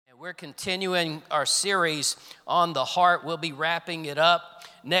We're continuing our series on the heart. We'll be wrapping it up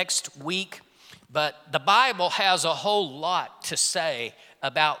next week, but the Bible has a whole lot to say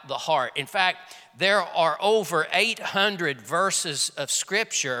about the heart. In fact, there are over 800 verses of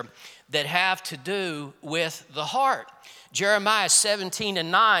Scripture that have to do with the heart. Jeremiah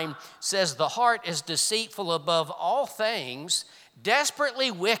 17:9 says, "The heart is deceitful above all things, desperately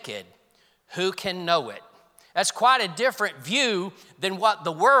wicked. Who can know it?" That's quite a different view than what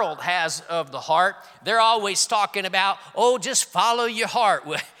the world has of the heart. They're always talking about, just follow your heart.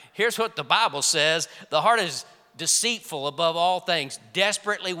 Well, here's what the Bible says. The heart is deceitful above all things,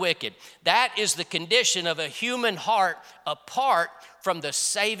 desperately wicked. That is the condition of a human heart apart from the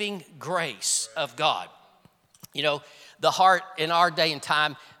saving grace of God. You know, the heart in our day and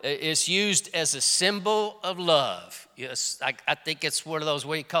time is used as a symbol of love. Yes, I think it's one of those,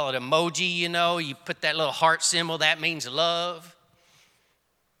 what do you call it, emoji, you put that little heart symbol, that means love.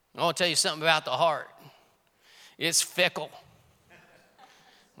 I want to tell you something about the heart. It's fickle.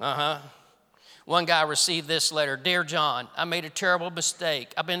 One guy received this letter: "Dear John, I made a terrible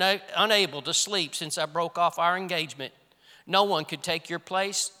mistake. I've been unable to sleep since I broke off our engagement. No one could take your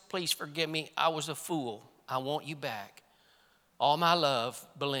place. Please forgive me. I was a fool. I want you back. All my love,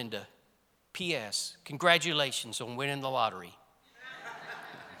 Belinda. P.S. Congratulations on winning the lottery."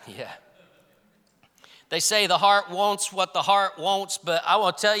 Yeah. They say the heart wants what the heart wants, but I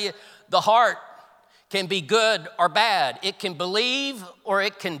want to tell you, the heart can be good or bad. It can believe or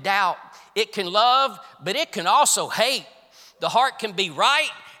it can doubt. It can love, but it can also hate. The heart can be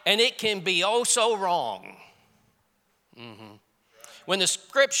right and it can be oh so wrong. When the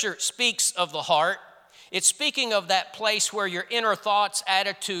Scripture speaks of the heart, it's speaking of that place where your inner thoughts,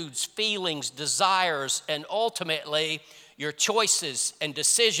 attitudes, feelings, desires, and ultimately your choices and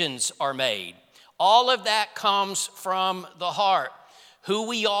decisions are made. All of that comes from the heart. Who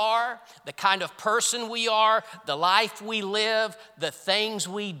we are, the kind of person we are, the life we live, the things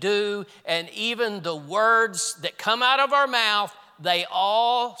we do, and even the words that come out of our mouth, they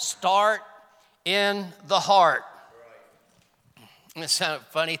all start in the heart. It's a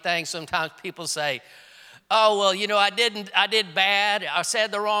funny thing. Sometimes people say, I did bad. I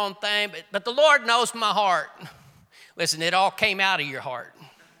said the wrong thing, but the Lord knows my heart. Listen, it all came out of your heart,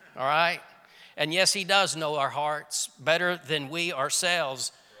 all right? And yes, He does know our hearts better than we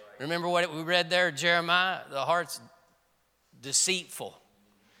ourselves. Remember what we read there, Jeremiah? The heart's deceitful.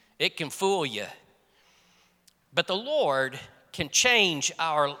 It can fool you. But the Lord can change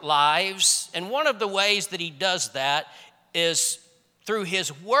our lives, and one of the ways that He does that is through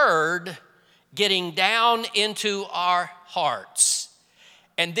His Word getting down into our hearts.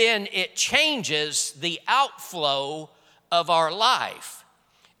 And then it changes the outflow of our life.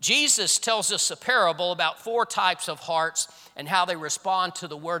 Jesus tells us a parable about 4 types of hearts and how they respond to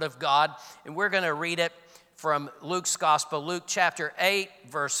the Word of God. And we're going to read it from Luke's Gospel, Luke chapter 8,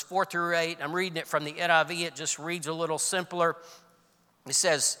 verse 4 through 8. I'm reading it from the NIV. It just reads a little simpler. It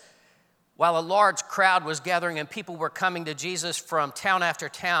says, "While a large crowd was gathering and people were coming to Jesus from town after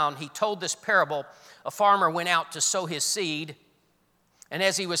town, He told this parable. A farmer went out to sow his seed, and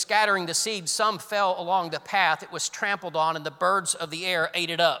as he was scattering the seed, some fell along the path. It was trampled on, and the birds of the air ate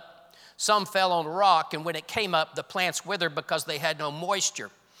it up. Some fell on rock, and when it came up, the plants withered because they had no moisture.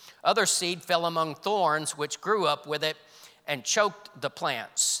 Other seed fell among thorns, which grew up with it and choked the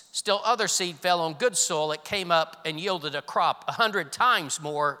plants. Still other seed fell on good soil. It came up and yielded a crop 100 times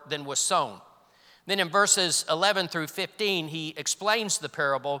more than was sown." Then in verses 11 through 15, He explains the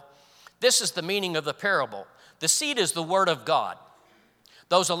parable. This is the meaning of the parable. "The seed is the word of God.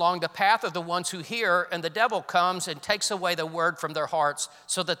 Those along the path are the ones who hear, and the devil comes and takes away the word from their hearts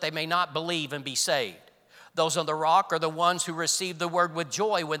so that they may not believe and be saved. Those on the rock are the ones who receive the word with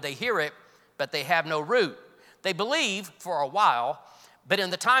joy when they hear it, but they have no root. They believe for a while, but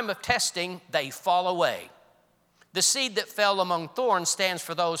in the time of testing, they fall away. The seed that fell among thorns stands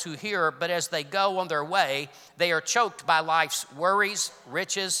for those who hear, but as they go on their way, they are choked by life's worries,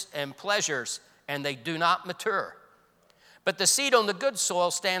 riches, and pleasures, and they do not mature. But the seed on the good soil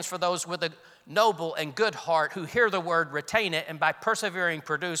stands for those with a noble and good heart who hear the word, retain it, and by persevering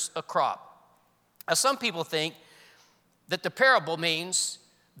produce a crop." Now, some people think that the parable means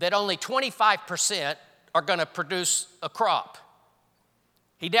that only 25% are going to produce a crop.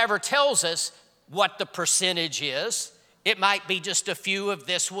 He never tells us what the percentage is. It might be just a few of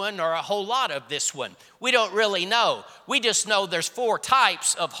this one or a whole lot of this one. We don't really know. We just know there's 4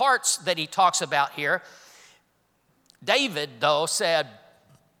 types of hearts that he talks about here. David, though, said,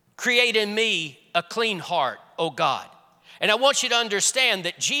 "Create in me a clean heart, O God." And I want you to understand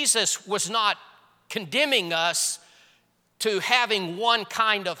that Jesus was not condemning us to having one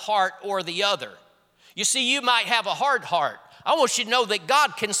kind of heart or the other. You see, you might have a hard heart. I want you to know that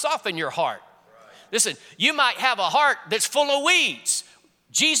God can soften your heart. Listen, you might have a heart that's full of weeds.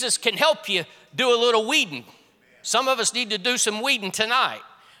 Jesus can help you do a little weeding. Some of us need to do some weeding tonight.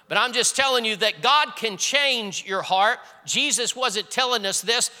 But I'm just telling you that God can change your heart. Jesus wasn't telling us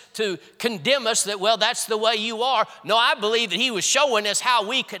this to condemn us that, well, that's the way you are. No, I believe that he was showing us how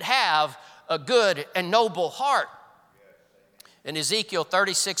we could have a good and noble heart. In Ezekiel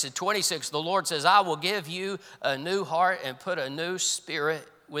 36:26, the Lord says, I will give you a new heart and put a new spirit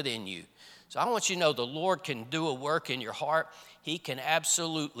within you. So I want you to know the Lord can do a work in your heart. He can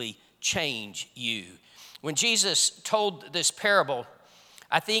absolutely change you. When Jesus told this parable,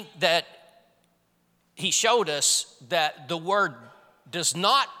 I think that he showed us that the word does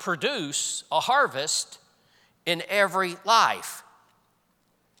not produce a harvest in every life.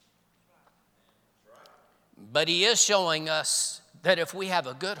 But he is showing us that if we have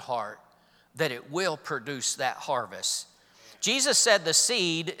a good heart, that it will produce that harvest. Jesus said the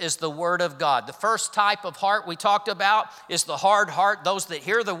seed is the word of God. The first type of heart we talked about is the hard heart, those that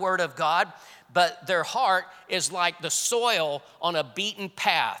hear the word of God, but their heart is like the soil on a beaten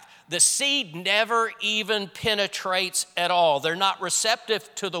path. The seed never even penetrates at all. They're not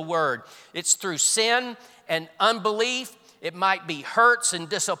receptive to the word. It's through sin and unbelief. It might be hurts and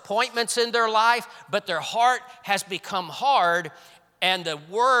disappointments in their life, but their heart has become hard, and the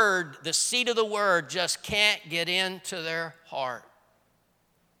word, the seed of the word, just can't get into their heart.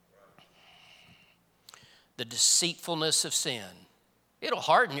 The deceitfulness of sin. It'll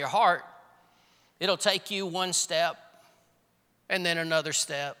harden your heart. It'll take you one step, and then another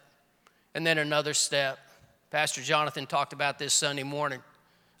step, and then another step. Pastor Jonathan talked about this Sunday morning.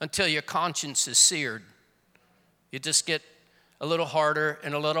 Until your conscience is seared, you just get a little harder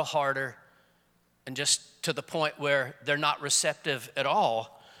and a little harder, and just to the point where they're not receptive at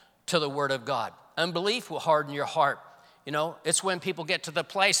all to the word of God. Unbelief will harden your heart. You know, it's when people get to the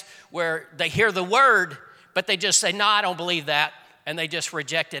place where they hear the word, but they just say, no, I don't believe that, and they just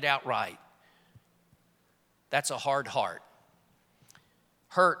reject it outright. That's a hard heart.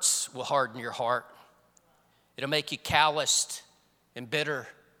 Hurts will harden your heart. It'll make you calloused and bitter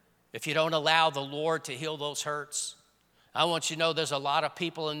if you don't allow the Lord to heal those hurts. I want you to know there's a lot of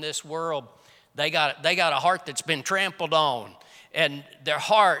people in this world, they got a heart that's been trampled on, and their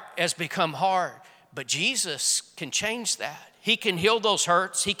heart has become hard. But Jesus can change that. He can heal those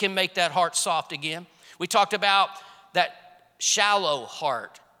hurts. He can make that heart soft again. We talked about that shallow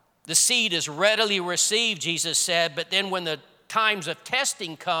heart. The seed is readily received, Jesus said, but then when the times of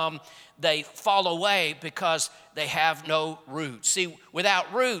testing come, they fall away because they have no roots. See,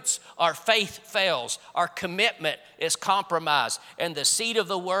 without roots, our faith fails. Our commitment is compromised, and the seed of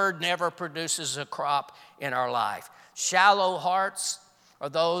the word never produces a crop in our life. Shallow hearts are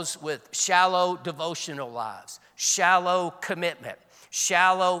those with shallow devotional lives, shallow commitment,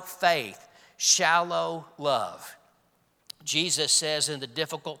 shallow faith, shallow love. Jesus says in the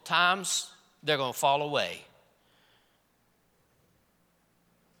difficult times, they're going to fall away.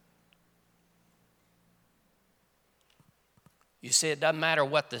 You see, it doesn't matter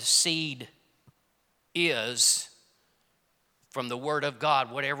what the seed is from the Word of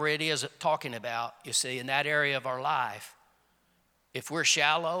God, whatever it is talking about, you see, in that area of our life, if we're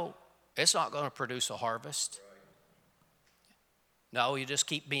shallow, it's not going to produce a harvest. No, you just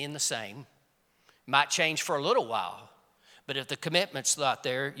keep being the same. Might change for a little while. But if the commitment's not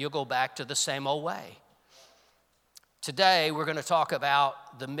there, you'll go back to the same old way. Today, we're going to talk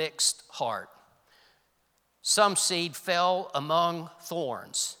about the mixed heart. Some seed fell among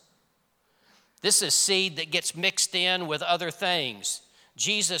thorns. This is seed that gets mixed in with other things.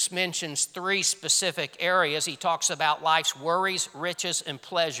 Jesus mentions 3 specific areas. He talks about life's worries, riches, and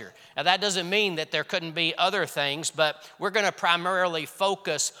pleasure. Now, that doesn't mean that there couldn't be other things, but we're going to primarily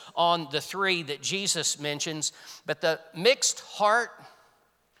focus on the 3 that Jesus mentions. But the mixed heart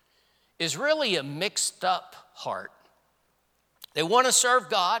is really a mixed up heart. They want to serve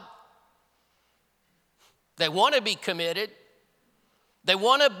God. They want to be committed. They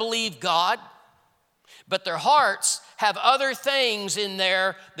want to believe God. But their hearts have other things in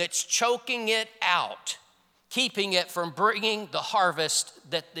there that's choking it out, keeping it from bringing the harvest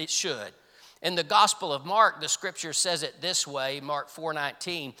that it should. In the Gospel of Mark, the scripture says it this way, Mark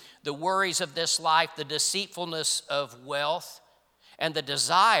 4:19, the worries of this life, the deceitfulness of wealth, and the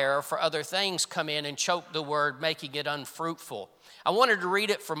desire for other things come in and choke the word, making it unfruitful. I wanted to read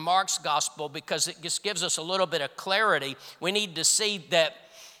it from Mark's Gospel because it just gives us a little bit of clarity. We need to see that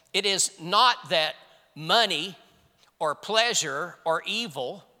it is not that money or pleasure or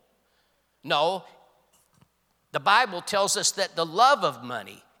evil. No, The Bible tells us that the love of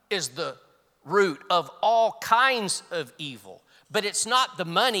money is the root of all kinds of evil. But it's not the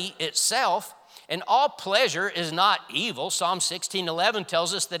money itself, and all pleasure is not evil. Psalm 16:11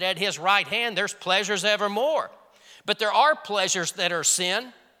 tells us that at his right hand there's pleasures evermore. But there are pleasures that are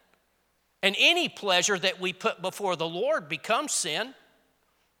sin, and any pleasure that we put before the Lord becomes sin.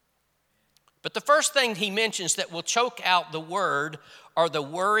 But the first thing he mentions that will choke out the word are the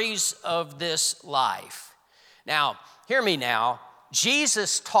worries of this life. Now, hear me now.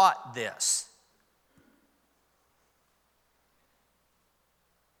 Jesus taught this,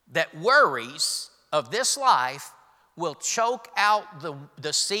 that worries of this life will choke out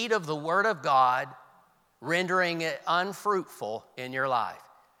the seed of the Word of God, rendering it unfruitful in your life.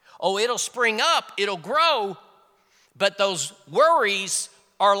 Oh, it'll spring up, it'll grow, but those worries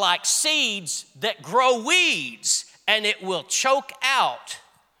are like seeds that grow weeds, and it will choke out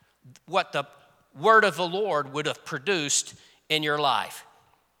what the Word of the Lord would have produced in your life.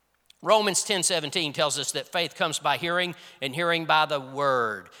 Romans 10:17 tells us that faith comes by hearing, and hearing by the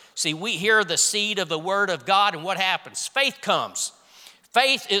Word. See, we hear the seed of the Word of God, and what happens? Faith comes.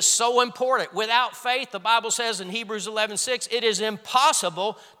 Faith is so important. Without faith, the Bible says in Hebrews 11:6, it is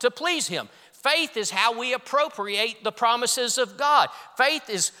impossible to please Him. Faith is how we appropriate the promises of God. Faith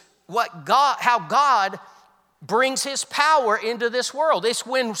is how God brings His power into this world. It's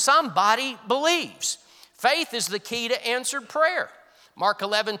when somebody believes. Faith is the key to answered prayer. Mark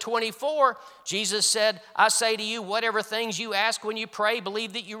 11:24, Jesus said, I say to you, whatever things you ask when you pray,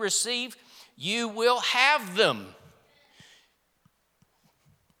 believe that you receive, you will have them.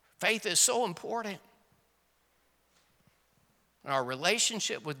 Faith is so important. Our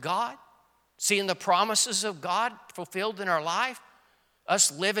relationship with God, seeing the promises of God fulfilled in our life,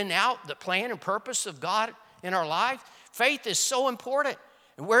 us living out the plan and purpose of God in our life. Faith is so important.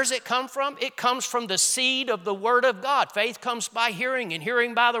 And where does it come from? It comes from the seed of the Word of God. Faith comes by hearing, and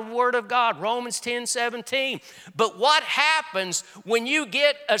hearing by the Word of God. Romans 10:17. But what happens when you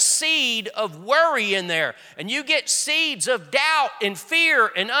get a seed of worry in there, and you get seeds of doubt and fear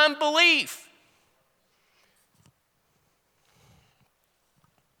and unbelief?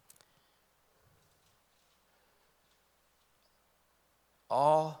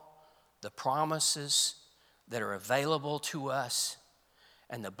 All the promises that are available to us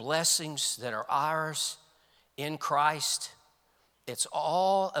and the blessings that are ours in Christ, it's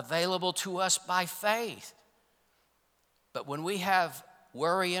all available to us by faith. But when we have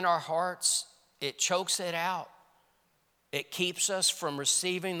worry in our hearts, it chokes it out. It keeps us from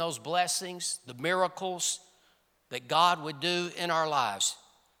receiving those blessings, the miracles that God would do in our lives.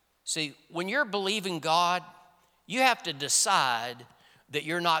 See, when you're believing God, you have to decide that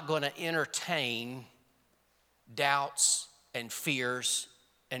you're not going to entertain doubts and fears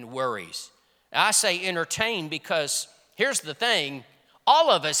and worries. Now, I say entertain because here's the thing.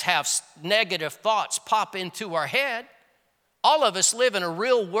 All of us have negative thoughts pop into our head. All of us live in a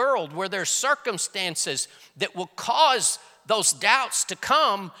real world where there's circumstances that will cause those doubts to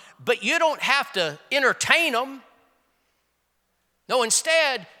come, but you don't have to entertain them. No,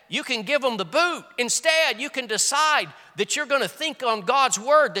 instead, you can give them the boot. Instead, you can decide that you're going to think on God's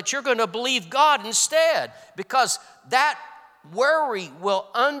word, that you're going to believe God instead, because that worry will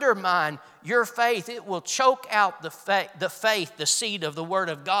undermine your faith. It will choke out the faith the seed of the Word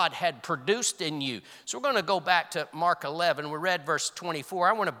of God had produced in you. So we're going to go back to Mark 11. We read verse 24.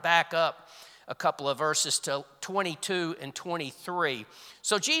 I want to back up a couple of verses to 22 and 23.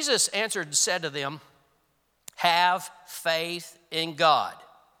 So Jesus answered and said to them, have faith in God.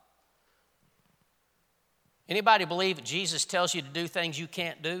 Anybody believe that Jesus tells you to do things you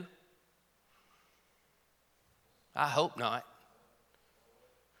can't do? I hope not.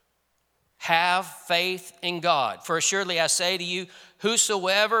 Have faith in God. For assuredly I say to you,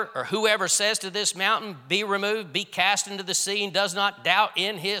 whoever says to this mountain, be removed, be cast into the sea, and does not doubt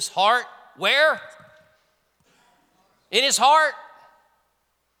in his heart. Where? In his heart.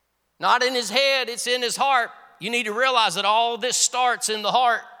 Not in his head, it's in his heart. You need to realize that all this starts in the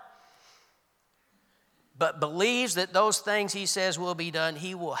heart. But believes that those things he says will be done,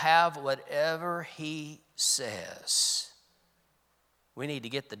 he will have whatever he says. We need to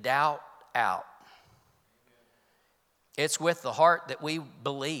get the doubt out. It's with the heart that we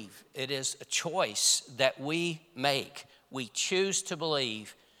believe. It is a choice that we make. We choose to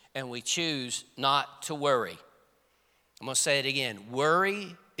believe, and we choose not to worry. I'm going to say it again.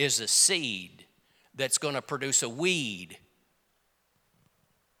 Worry is a seed that's going to produce a weed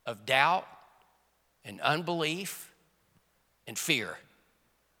of doubt and unbelief and fear.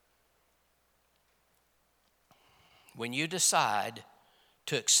 When you decide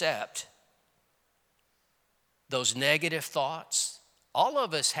to accept those negative thoughts, all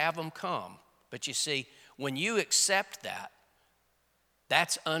of us have them come. But you see, when you accept that,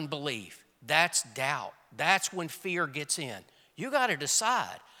 that's unbelief. That's doubt. That's when fear gets in. You got to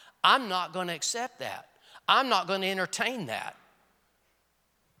decide, I'm not going to accept that. I'm not going to entertain that.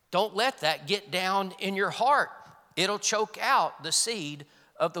 Don't let that get down in your heart. It'll choke out the seed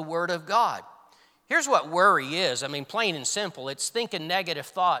of the Word of God. Here's what worry is. I mean, plain and simple, it's thinking negative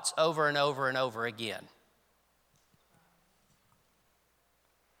thoughts over and over and over again.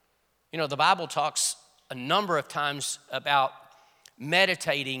 You know, the Bible talks a number of times about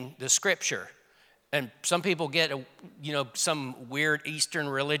meditating the Scripture. And some people get, some weird Eastern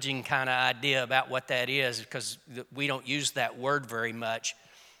religion kind of idea about what that is because we don't use that word very much.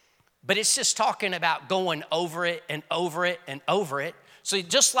 But it's just talking about going over it and over it and over it. So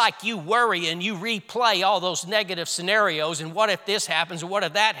just like you worry and you replay all those negative scenarios and what if this happens and what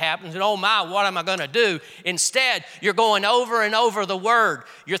if that happens and oh my, what am I going to do? Instead, you're going over and over the Word.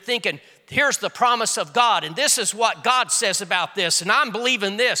 You're thinking, here's the promise of God, and this is what God says about this, and I'm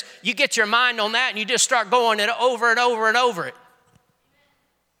believing this. You get your mind on that, and you just start going it over and over and over it.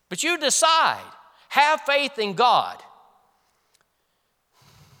 But you decide, have faith in God.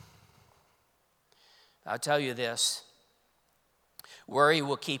 I'll tell you this, worry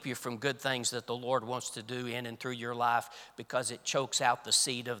will keep you from good things that the Lord wants to do in and through your life because it chokes out the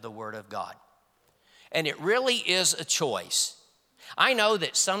seed of the Word of God. And it really is a choice. I know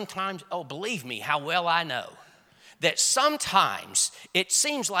that sometimes, believe me, how well I know, that sometimes it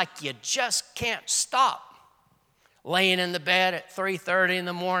seems like you just can't stop laying in the bed at 3:30 in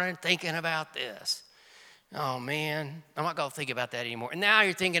the morning thinking about this. Oh, man, I'm not going to think about that anymore. And now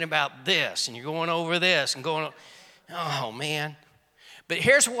you're thinking about this, and you're going over this and going, oh, man. But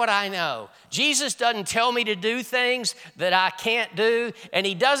here's what I know. Jesus doesn't tell me to do things that I can't do, and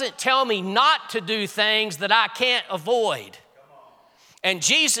He doesn't tell me not to do things that I can't avoid. And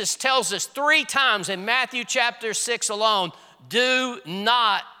Jesus tells us 3 times in Matthew chapter 6 alone, do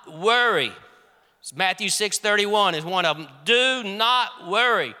not worry. Matthew 6:31 is one of them. Do not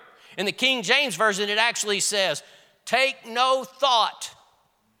worry. In the King James Version, it actually says, take no thought.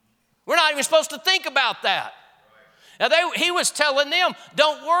 We're not even supposed to think about that. Now, he was telling them,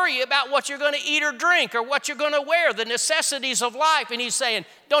 don't worry about what you're going to eat or drink or what you're going to wear, the necessities of life. And He's saying,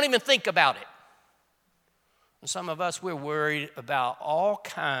 don't even think about it. And some of us, we're worried about all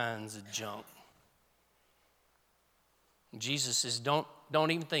kinds of junk. Jesus says, don't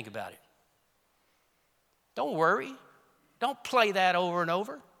even think about it. Don't worry. Don't play that over and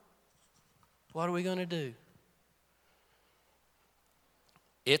over. What are we going to do?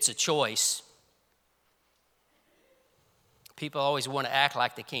 It's a choice. People always want to act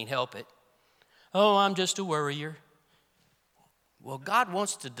like they can't help it. Oh, I'm just a worrier. Well, God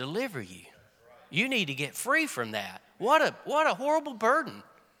wants to deliver you. You need to get free from that. What a horrible burden.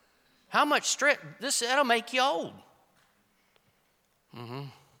 How much stress? That'll make you old.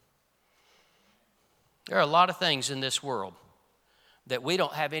 There are a lot of things in this world that we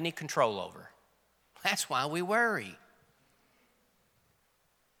don't have any control over. That's why we worry.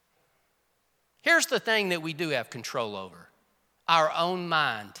 Here's the thing that we do have control over. Our own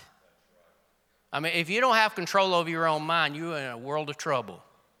mind. I mean, if you don't have control over your own mind, you're in a world of trouble.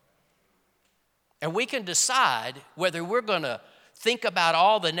 And we can decide whether we're going to think about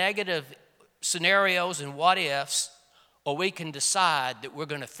all the negative scenarios and what ifs, or we can decide that we're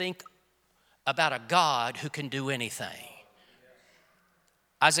going to think about a God who can do anything.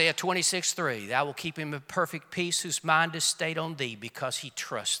 Isaiah 26:3, thou will keep him in perfect peace whose mind is stayed on thee because he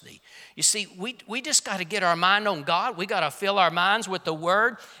trusts thee. You see, we just got to get our mind on God. We got to fill our minds with the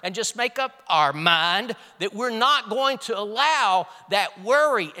Word and just make up our mind that we're not going to allow that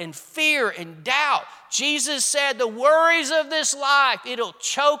worry and fear and doubt. Jesus said the worries of this life, it'll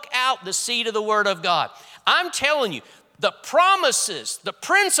choke out the seed of the Word of God. I'm telling you, the promises, the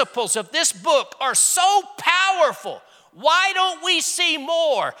principles of this book are so powerful. Why don't we see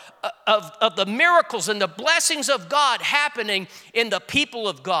more of the miracles and the blessings of God happening in the people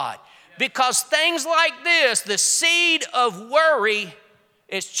of God? Because things like this, the seed of worry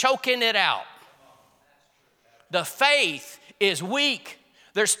is choking it out. The faith is weak.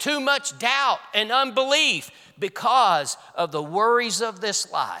 There's too much doubt and unbelief because of the worries of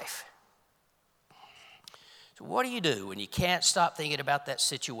this life. So what do when you can't stop thinking about that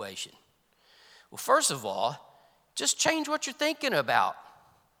situation? Well, first of all, just change what you're thinking about.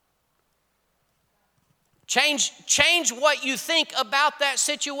 Change what you think about that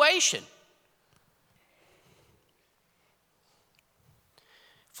situation.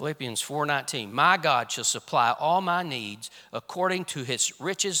 Philippians 4:19, my God shall supply all my needs according to his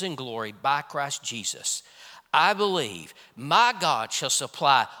riches and glory by Christ Jesus. I believe my God shall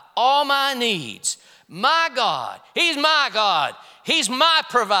supply all my needs. My God, He's my God. He's my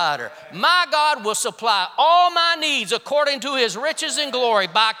provider. My God will supply all my needs according to His riches and glory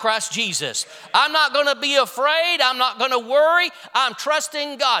by Christ Jesus. I'm not going to be afraid. I'm not going to worry. I'm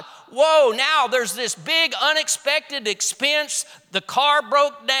trusting God. Whoa, now there's this big unexpected expense. The car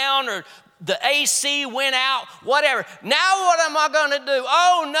broke down or the AC went out, whatever. Now what am I going to do?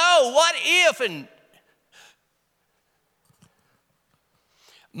 Oh no, what if? And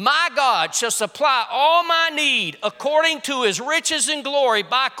my God shall supply all my need according to His riches and glory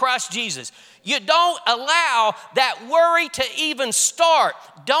by Christ Jesus. You don't allow that worry to even start.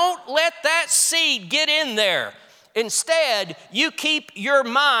 Don't let that seed get in there. Instead, you keep your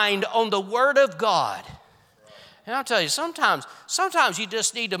mind on the Word of God. And I'll tell you, sometimes you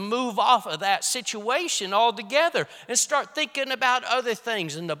just need to move off of that situation altogether and start thinking about other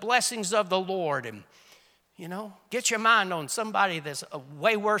things and the blessings of the Lord. And get your mind on somebody that's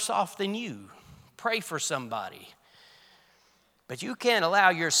way worse off than you. Pray for somebody. But you can't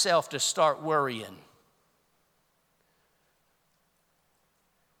allow yourself to start worrying.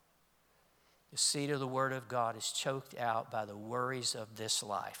 The seed of the Word of God is choked out by the worries of this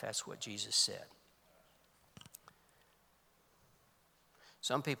life. That's what Jesus said.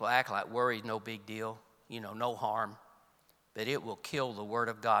 Some people act like worry is no big deal, no harm. But it will kill the Word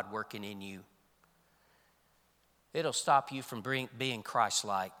of God working in you. It'll stop you from being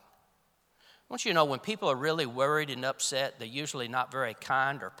Christ-like. I want you to know when people are really worried and upset, they're usually not very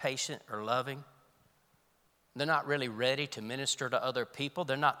kind or patient or loving. They're not really ready to minister to other people.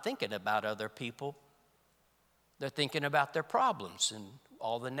 They're not thinking about other people. They're thinking about their problems and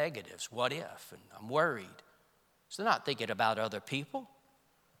all the negatives. What if? And I'm worried. So they're not thinking about other people.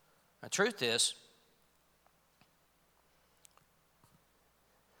 The truth is,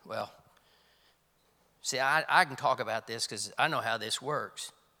 see, I can talk about this because I know how this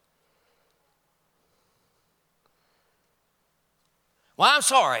works. Well, I'm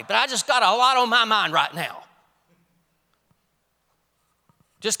sorry, but I just got a lot on my mind right now.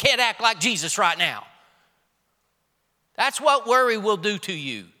 Just can't act like Jesus right now. That's what worry will do to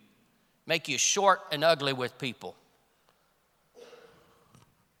you. Make you short and ugly with people.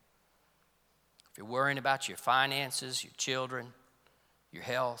 If you're worrying about your finances, your children, your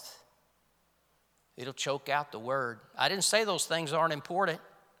health, it'll choke out the Word. I didn't say those things aren't important.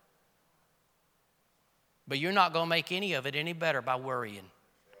 But you're not going to make any of it any better by worrying.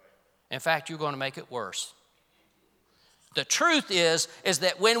 In fact, you're going to make it worse. The truth is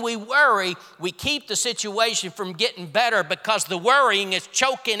that when we worry, we keep the situation from getting better because the worrying is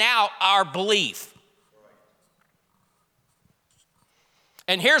choking out our belief.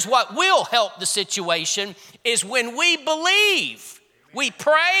 And here's what will help the situation is when we believe. We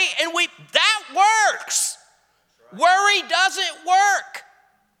pray and that works. Worry doesn't work.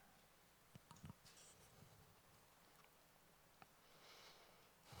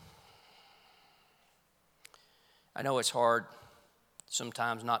 I know it's hard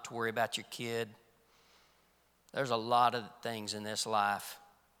sometimes not to worry about your kid. There's a lot of things in this life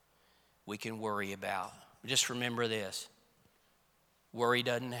we can worry about. Just remember this. Worry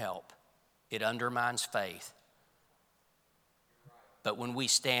doesn't help. It undermines faith. But when we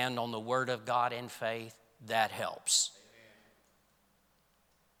stand on the Word of God in faith, that helps.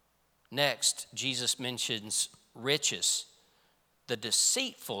 Next, Jesus mentions riches, the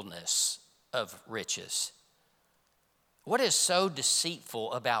deceitfulness of riches. What is so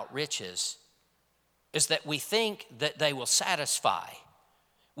deceitful about riches is that we think that they will satisfy.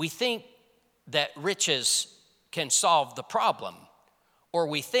 We think that riches can solve the problem, or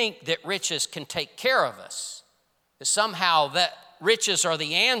we think that riches can take care of us. That somehow that riches are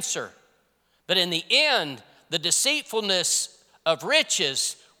the answer. But in the end, the deceitfulness of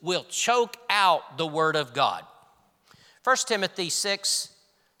riches will choke out the Word of God. 1 Timothy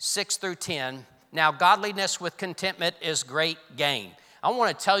 6:6-10. Now, godliness with contentment is great gain. I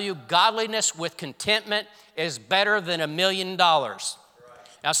want to tell you, godliness with contentment is better than $1 million. Now,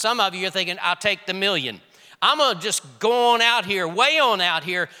 some of you are thinking, I'll take the million. I'm going to just go on out here, way on out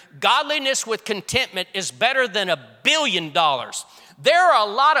here. Godliness with contentment is better than $1 billion. There are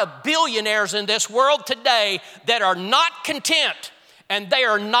a lot of billionaires in this world today that are not content and they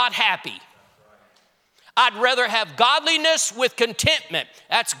are not happy. I'd rather have godliness with contentment.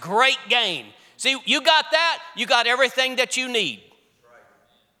 That's great gain. See, you got that, you got everything that you need.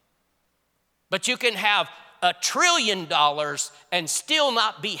 But you can have $1 trillion and still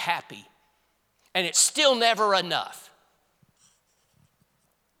not be happy. And it's still never enough.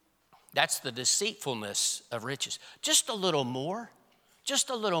 That's the deceitfulness of riches. Just a little more,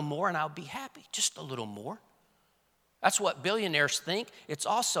 and I'll be happy. Just a little more. That's what billionaires think. It's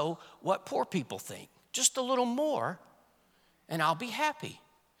also what poor people think. Just a little more, and I'll be happy.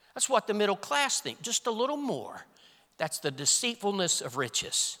 That's what the middle class think. Just a little more. That's the deceitfulness of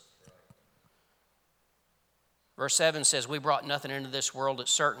riches. Verse 7 says, we brought nothing into this world.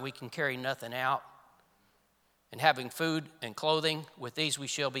 It's certain we can carry nothing out. And having food and clothing, with these we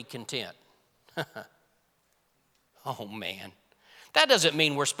shall be content. Oh, man. That doesn't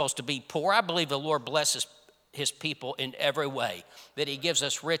mean we're supposed to be poor. I believe the Lord blesses his people in every way, that he gives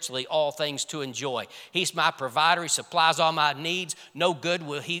us richly all things to enjoy. He's my provider. He supplies all my needs. No good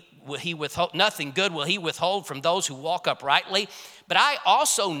will he withhold, nothing good will he withhold from those who walk uprightly. But I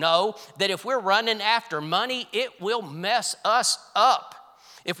also know that if we're running after money, it will mess us up.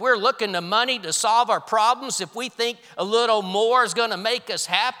 If we're looking to money to solve our problems, if we think a little more is going to make us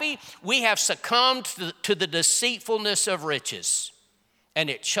happy, we have succumbed to the deceitfulness of riches, and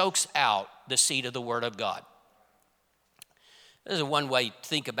it chokes out the seed of the Word of God. This is one way to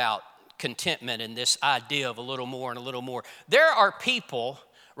think about contentment and this idea of a little more and a little more. There are people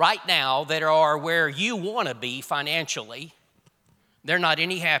right now that are where you want to be financially. They're not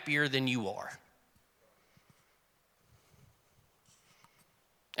any happier than you are.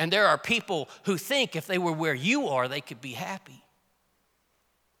 And there are people who think if they were where you are, they could be happy.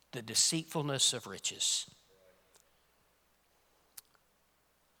 The deceitfulness of riches.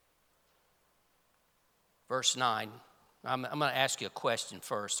 Verse 9. I'm going to ask you a question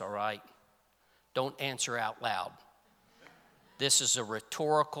first, all right? Don't answer out loud. This is a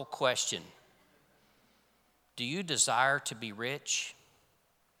rhetorical question. Do you desire to be rich?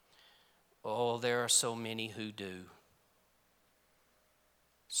 Oh, there are so many who do.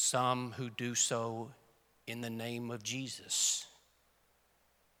 Some who do so in the name of Jesus.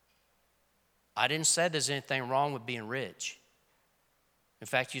 I didn't say there's anything wrong with being rich. In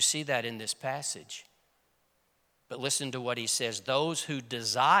fact, you see that in this passage. But listen to what he says. Those who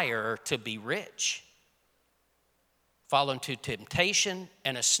desire to be rich fall into temptation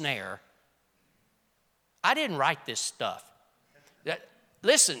and a snare. I didn't write this stuff.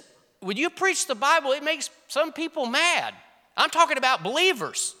 Listen, when you preach the Bible, it makes some people mad. I'm talking about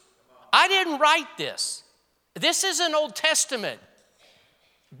believers. I didn't write this. This isn't Old Testament.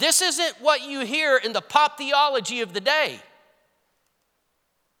 This isn't what you hear in the pop theology of the day.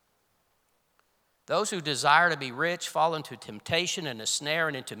 Those who desire to be rich fall into temptation and a snare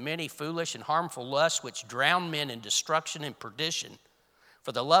and into many foolish and harmful lusts which drown men in destruction and perdition.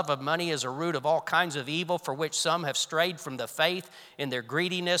 For the love of money is a root of all kinds of evil, for which some have strayed from the faith in their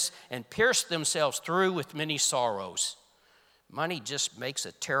greediness and pierced themselves through with many sorrows. Money just makes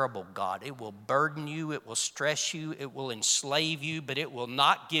a terrible god. It will burden you, it will stress you, it will enslave you, but it will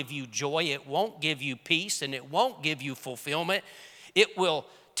not give you joy. It won't give you peace, and it won't give you fulfillment. It will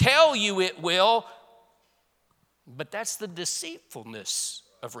tell you it will, but that's the deceitfulness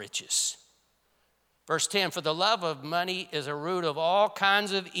of riches. Verse 10, for the love of money is a root of all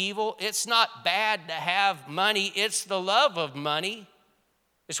kinds of evil. It's not bad to have money, it's the love of money.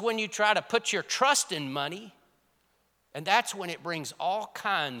 It's when you try to put your trust in money, and that's when it brings all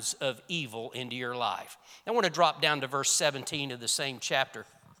kinds of evil into your life. I want to drop down to verse 17 of the same chapter,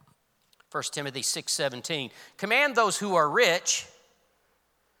 1 Timothy 6:17. Command those who are rich,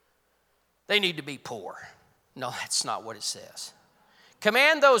 they need to be poor. No, that's not what it says.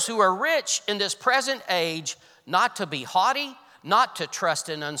 Command those who are rich in this present age not to be haughty, not to trust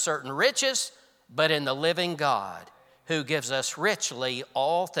in uncertain riches, but in the living God who gives us richly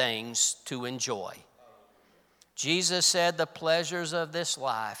all things to enjoy. Jesus said the pleasures of this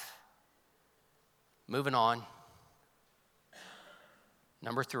life. Moving on.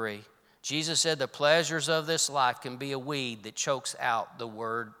 Number 3. Jesus said the pleasures of this life can be a weed that chokes out the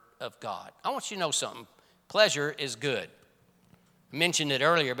word of God. I want you to know something. Pleasure is good. I mentioned it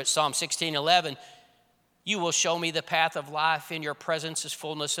earlier, but Psalm 16:11, you will show me the path of life. In your presence is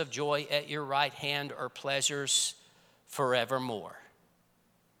fullness of joy. At your right hand are pleasures forevermore.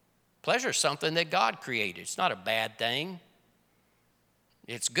 Pleasure is something that God created. It's not a bad thing.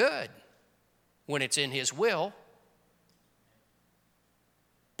 It's good when it's in His will.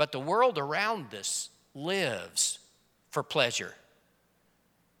 But the world around us lives for pleasure.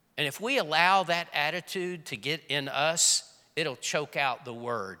 And if we allow that attitude to get in us, it'll choke out the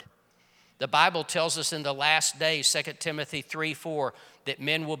word. The Bible tells us in the last days, 2 Timothy 3:4, that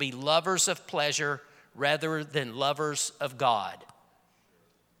men will be lovers of pleasure rather than lovers of God.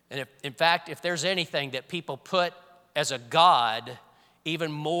 And in fact, if there's anything that people put as a god,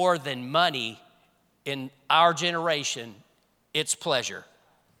 even more than money in our generation, it's pleasure.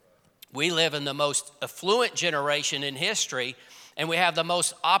 We live in the most affluent generation in history, and we have the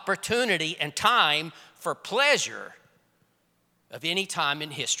most opportunity and time for pleasure. of any time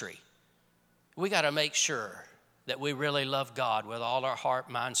in history. We got to make sure that we really love God with all our heart,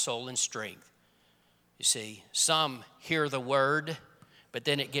 mind, soul, and strength. You see, some hear the word, but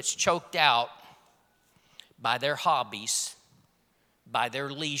then it gets choked out by their hobbies, by their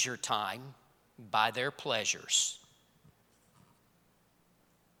leisure time, by their pleasures.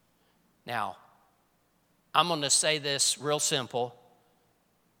 Now, I'm going to say this real simple.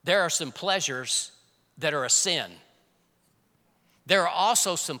 There are some pleasures that are a sin. There are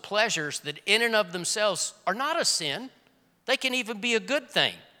also some pleasures that in and of themselves are not a sin. They can even be a good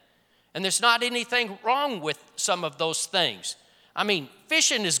thing. And there's not anything wrong with some of those things. I mean,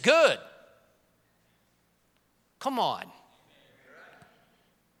 fishing is good. Come on.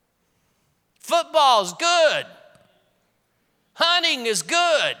 Football's good. Hunting is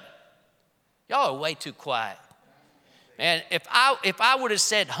good. Y'all are way too quiet. And if I would have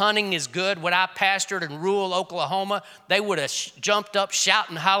said hunting is good when I pastored in rural Oklahoma, they would have jumped up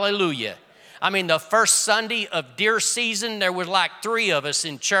shouting hallelujah. I mean, the first Sunday of deer season, there was like 3 of us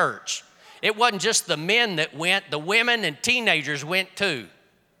in church. It wasn't just the men that went, the women and teenagers went too.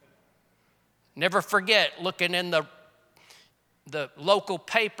 Never forget looking in the local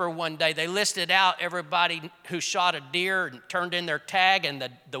paper one day, they listed out everybody who shot a deer and turned in their tag and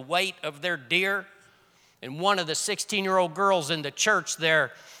the weight of their deer. And one of the 16-year-old girls in the church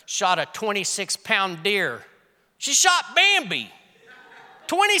there shot a 26-pound deer. She shot Bambi,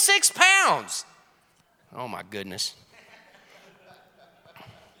 26 pounds. Oh, my goodness.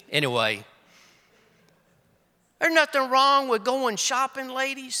 Anyway, there's nothing wrong with going shopping,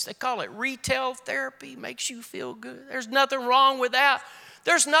 ladies. They call it retail therapy, makes you feel good. There's nothing wrong with that.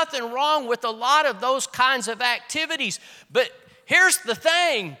 There's nothing wrong with a lot of those kinds of activities. But here's the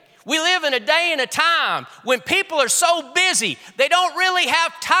thing. We live in a day and a time when people are so busy, they don't really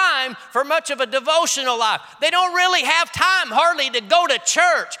have time for much of a devotional life. They don't really have time hardly to go to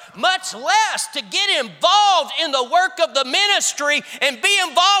church, much less to get involved in the work of the ministry and be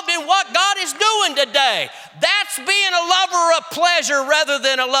involved in what God is doing today. That's being a lover of pleasure rather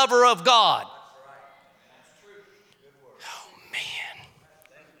than a lover of God. Oh,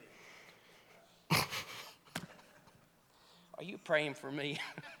 man. Are you praying for me?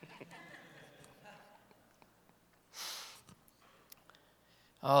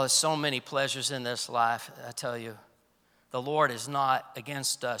 Oh, there's so many pleasures in this life, I tell you. The Lord is not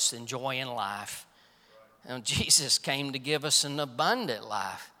against us enjoying life. And Jesus came to give us an abundant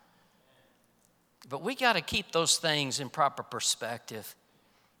life. But we got to keep those things in proper perspective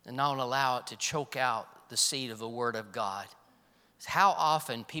and not allow it to choke out the seed of the Word of God. How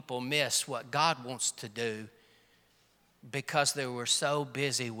often people miss what God wants to do because they were so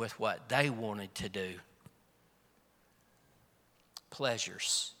busy with what they wanted to do.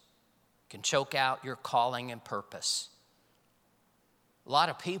 Pleasures can choke out your calling and purpose. A lot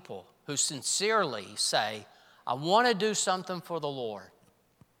of people who sincerely say, I want to do something for the Lord,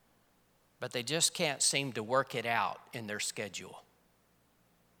 but they just can't seem to work it out in their schedule.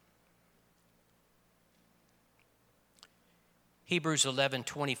 Hebrews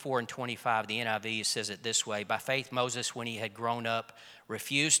 11:24 and 25, the NIV says it this way. By faith, Moses, when he had grown up,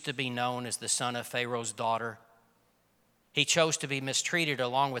 refused to be known as the son of Pharaoh's daughter. He chose to be mistreated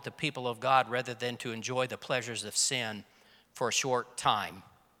along with the people of God rather than to enjoy the pleasures of sin for a short time.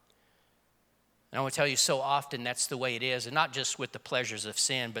 And I want to tell you, so often that's the way it is, and not just with the pleasures of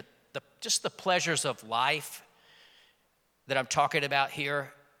sin, but just the pleasures of life that I'm talking about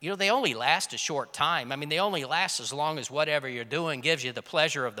here. You know, they only last a short time. I mean, they only last as long as whatever you're doing gives you the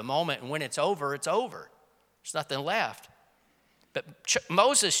pleasure of the moment, and when it's over, it's over. There's nothing left. But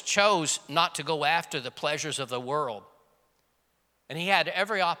Moses chose not to go after the pleasures of the world. And he had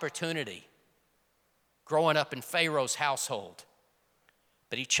every opportunity growing up in Pharaoh's household.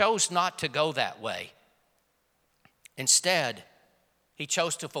 But he chose not to go that way. Instead, he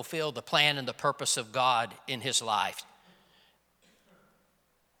chose to fulfill the plan and the purpose of God in his life.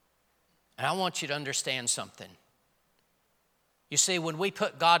 And I want you to understand something. You see, when we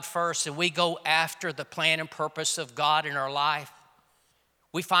put God first and we go after the plan and purpose of God in our life,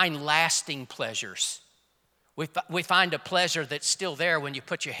 we find lasting pleasures. We find a pleasure that's still there when you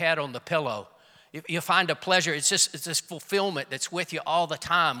put your head on the pillow. You find a pleasure, it's this fulfillment that's with you all the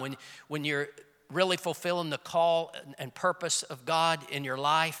time when you're really fulfilling the call and purpose of God in your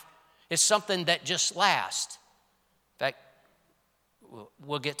life. It's something that just lasts. In fact,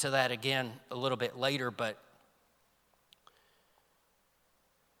 we'll get to that again a little bit later, but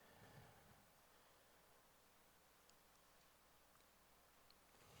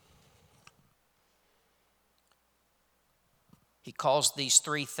he calls these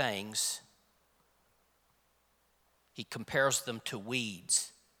 3 things. he compares them to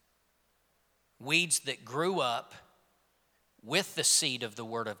weeds. Weeds that grew up with the seed of the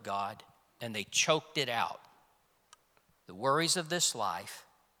Word of God, and they choked it out. The worries of this life,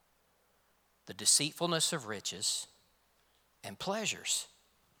 the deceitfulness of riches, and pleasures.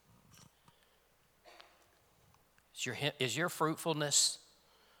 Is your fruitfulness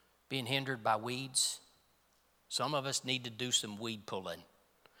being hindered by weeds? Some of us need to do some weed pulling.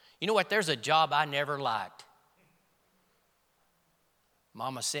 You know what? There's a job I never liked.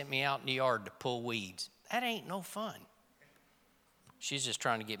 Mama sent me out in the yard to pull weeds. That ain't no fun. She's just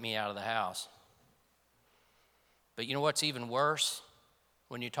trying to get me out of the house. But you know what's even worse?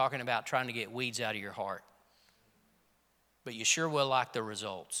 When you're talking about trying to get weeds out of your heart. But you sure will like the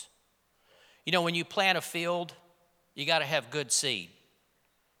results. You know, when you plant a field, you got to have good seed.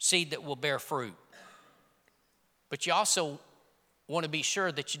 Seed that will bear fruit. But you also want to be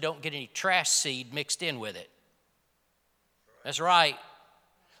sure that you don't get any trash seed mixed in with it. That's right.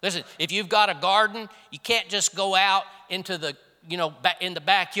 Listen, if you've got a garden, you can't just go out into the, in the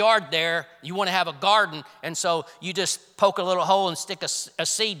backyard there. You want to have a garden, and so you just poke a little hole and stick a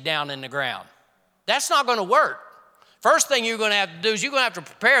seed down in the ground. That's not going to work. First thing you're going to have to do is you're going to have to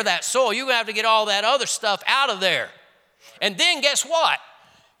prepare that soil. You're going to have to get all that other stuff out of there. And then guess what?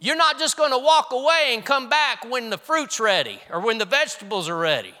 You're not just going to walk away and come back when the fruit's ready or when the vegetables are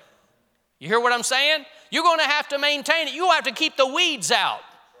ready. You hear what I'm saying? You're going to have to maintain it. You'll have to keep the weeds out.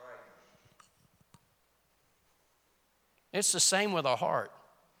 It's the same with our heart.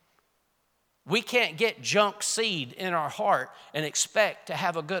 We can't get junk seed in our heart and expect to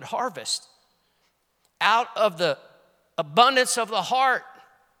have a good harvest. Out of the abundance of the heart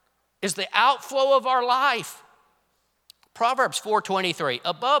is the outflow of our life. Proverbs 4:23,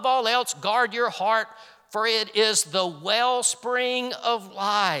 above all else, guard your heart, for it is the wellspring of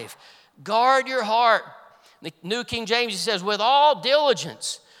life. Guard your heart. The New King James says, with all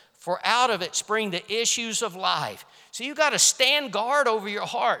diligence, for out of it spring the issues of life. So you got to stand guard over your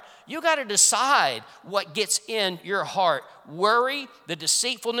heart. You got to decide what gets in your heart. Worry, the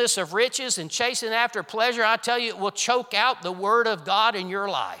deceitfulness of riches, and chasing after pleasure, I tell you, it will choke out the Word of God in your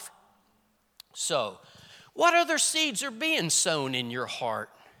life. So, what other seeds are being sown in your heart?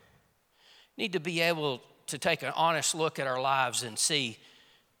 You need to be able to take an honest look at our lives and see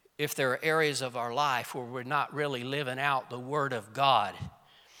if there are areas of our life where we're not really living out the Word of God.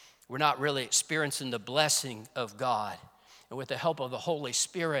 We're not really experiencing the blessing of God. And with the help of the Holy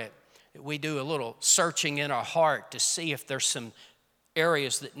Spirit, we do a little searching in our heart to see if there's some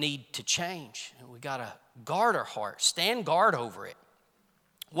areas that need to change. And we got to guard our heart, stand guard over it.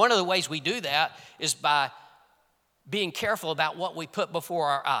 One of the ways we do that is by being careful about what we put before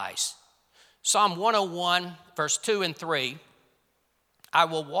our eyes. Psalm 101, verse 2 and 3, I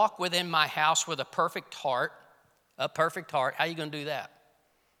will walk within my house with a perfect heart. A perfect heart. How are you going to do that?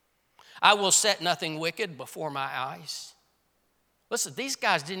 I will set nothing wicked before my eyes. Listen, these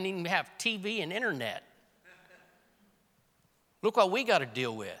guys didn't even have TV and internet. Look what we got to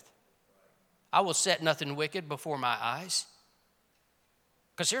deal with. I will set nothing wicked before my eyes.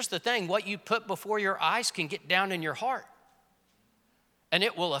 Because here's the thing, what you put before your eyes can get down in your heart. And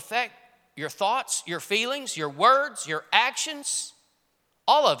it will affect your thoughts, your feelings, your words, your actions,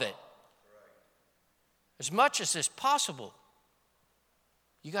 all of it. As much as is possible.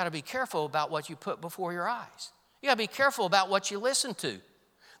 You got to be careful about what you put before your eyes. You got to be careful about what you listen to.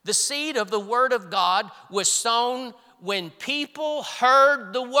 The seed of the Word of God was sown when people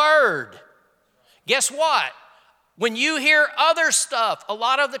heard the Word. Guess what? When you hear other stuff, a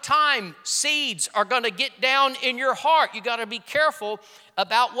lot of the time, seeds are going to get down in your heart. You got to be careful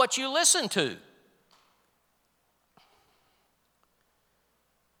about what you listen to.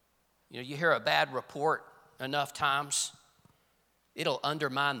 You hear a bad report enough times, it'll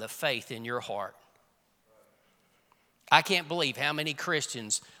undermine the faith in your heart. I can't believe how many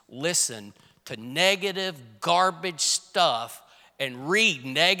Christians listen to negative garbage stuff and read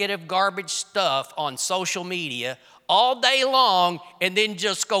negative garbage stuff on social media all day long and then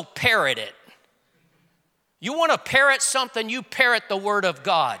just go parrot it. You want to parrot something, you parrot the Word of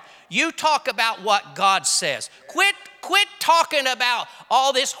God. You talk about what God says. Quit talking about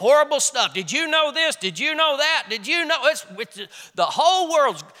all this horrible stuff. Did you know this? Did you know that? Did you know? The whole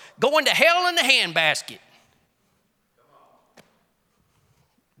world's going to hell in the handbasket.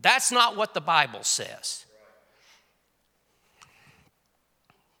 That's not what the Bible says.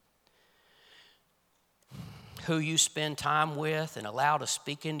 Who you spend time with and allow to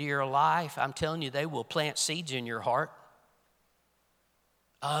speak into your life, I'm telling you, they will plant seeds in your heart.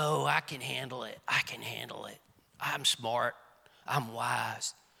 Oh, I can handle it. I can handle it. I'm smart. I'm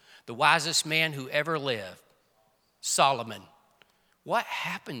wise. The wisest man who ever lived Solomon. What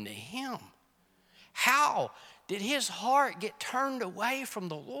happened to him? How did his heart get turned away from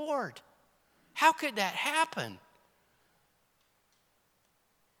the Lord? How could that happen?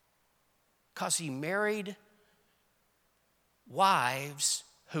 Because he married wives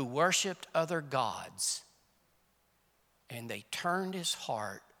who worshiped other gods, and they turned his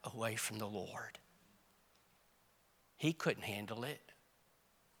heart away from the Lord. He couldn't handle it.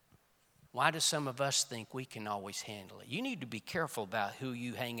 Why do some of us think we can always handle it? You need to be careful about who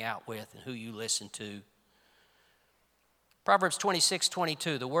you hang out with and who you listen to. Proverbs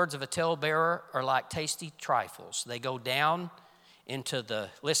 26:22, the words of a talebearer are like tasty trifles. They go down into the,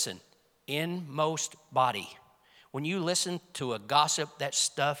 listen, inmost body. When you listen to a gossip, that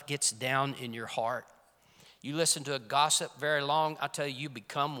stuff gets down in your heart. You listen to a gossip very long, I tell you, you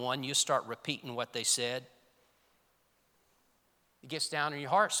become one. You start repeating what they said. It gets down in your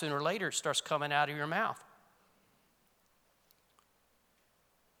heart. Sooner or later, it starts coming out of your mouth.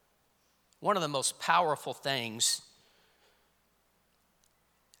 One of the most powerful things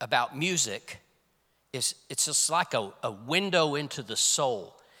about music is it's just like a window into the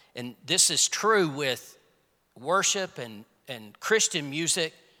soul. And this is true with worship and Christian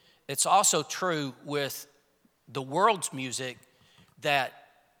music. It's also true with the world's music, that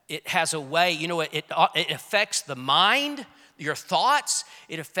it has a way, it affects the mind, your thoughts,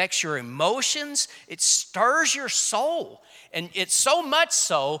 it affects your emotions, it stirs your soul. And it's so much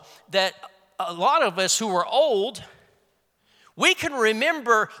so that a lot of us who are old, we can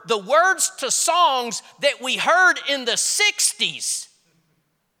remember the words to songs that we heard in the 60s.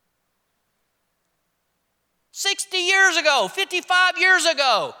 60 years ago, 55 years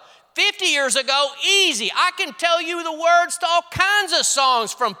ago, 50 years ago, easy. I can tell you the words to all kinds of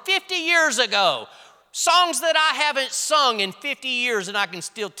songs from 50 years ago. Songs that I haven't sung in 50 years, and I can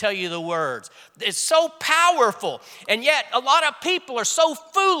still tell you the words. It's so powerful. And yet, a lot of people are so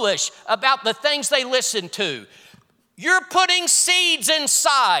foolish about the things they listen to. You're putting seeds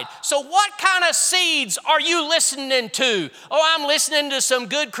inside. So what kind of seeds are you listening to? Oh, I'm listening to some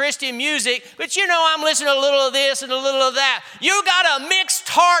good Christian music, but I'm listening to a little of this and a little of that. You got a mixed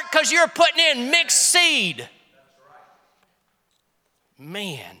heart because you're putting in mixed seed. That's right.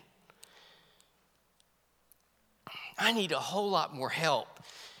 Man, I need a whole lot more help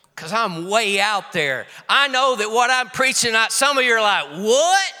because I'm way out there. I know that what I'm preaching, some of you are like,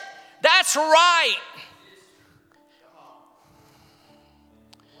 what? That's right.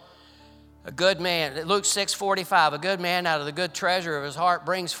 A good man, Luke 6:45, a good man out of the good treasure of his heart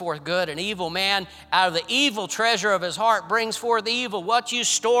brings forth good. An evil man out of the evil treasure of his heart brings forth evil. What you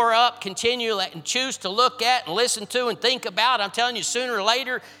store up, continue and choose to look at and listen to and think about, I'm telling you, sooner or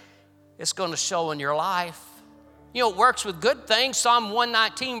later, it's going to show in your life. It works with good things. Psalm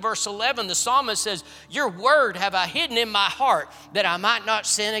 119, verse 11, the psalmist says, your word have I hidden in my heart that I might not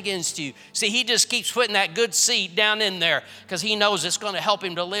sin against you. See, he just keeps putting that good seed down in there because he knows it's going to help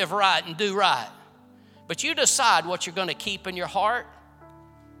him to live right and do right. But you decide what you're going to keep in your heart.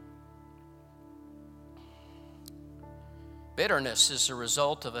 Bitterness is the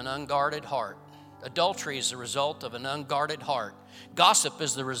result of an unguarded heart. Adultery is the result of an unguarded heart. Gossip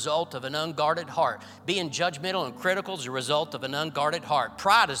is the result of an unguarded heart. Being judgmental and critical is the result of an unguarded heart.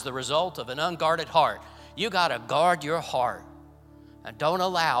 Pride is the result of an unguarded heart. You got to guard your heart. And don't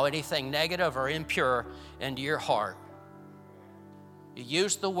allow anything negative or impure into your heart. You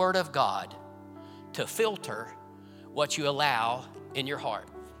use the Word of God to filter what you allow in your heart.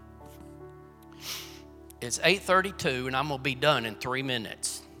 It's 8:32 and I'm going to be done in 3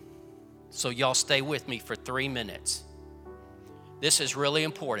 minutes. So y'all stay with me for 3 minutes. This is really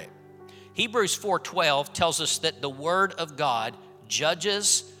important. Hebrews 4:12 tells us that the Word of God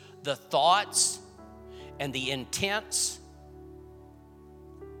judges the thoughts and the intents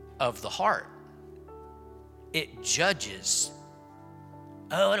of the heart. It judges.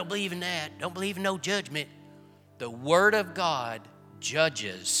 Oh, I don't believe in that. Don't believe in no judgment. The Word of God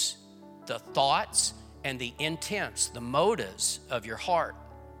judges the thoughts and the intents, the motives of your heart.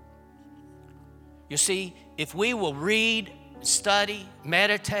 You see, if we will read, study,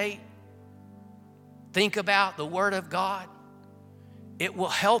 meditate, think about the Word of God, it will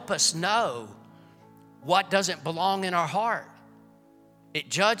help us know what doesn't belong in our heart. It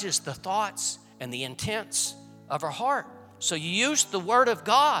judges the thoughts and the intents of our heart. So you use the Word of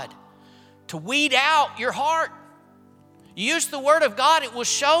God to weed out your heart. You use the Word of God, it will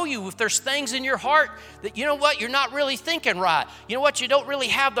show you if there's things in your heart that, you know what, you're not really thinking right. You know what, you don't really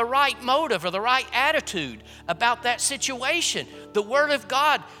have the right motive or the right attitude about that situation. The Word of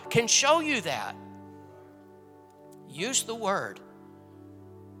God can show you that. Use the Word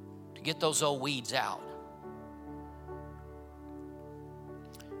to get those old weeds out.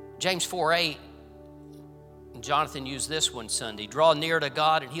 James 4:8, and Jonathan used this one Sunday. Draw near to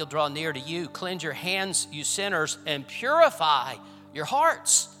God and he'll draw near to you. Cleanse your hands, you sinners, and purify your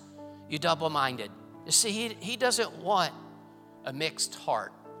hearts, you double-minded. You see, he doesn't want a mixed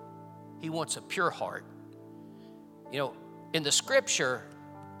heart. He wants a pure heart. You know, in the scripture,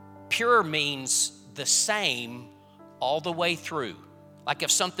 pure means the same all the way through. Like if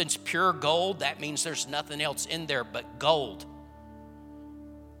something's pure gold, that means there's nothing else in there but gold.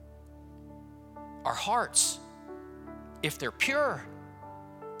 Our hearts, if they're pure,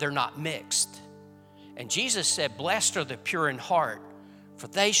 they're not mixed. And Jesus said, blessed are the pure in heart, for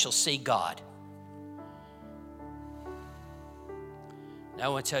they shall see God. Now I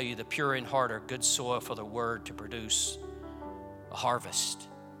want to tell you, the pure in heart are good soil for the word to produce a harvest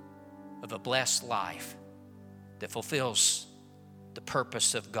of a blessed life that fulfills the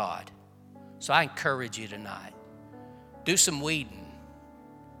purpose of God. So I encourage you tonight, do some weeding,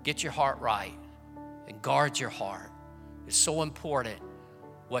 get your heart right, and guard your heart. It's so important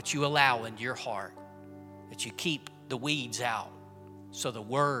what you allow into your heart, that you keep the weeds out so the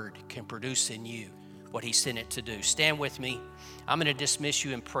word can produce in you what he sent it to do. Stand with me. I'm going to dismiss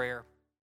you in prayer.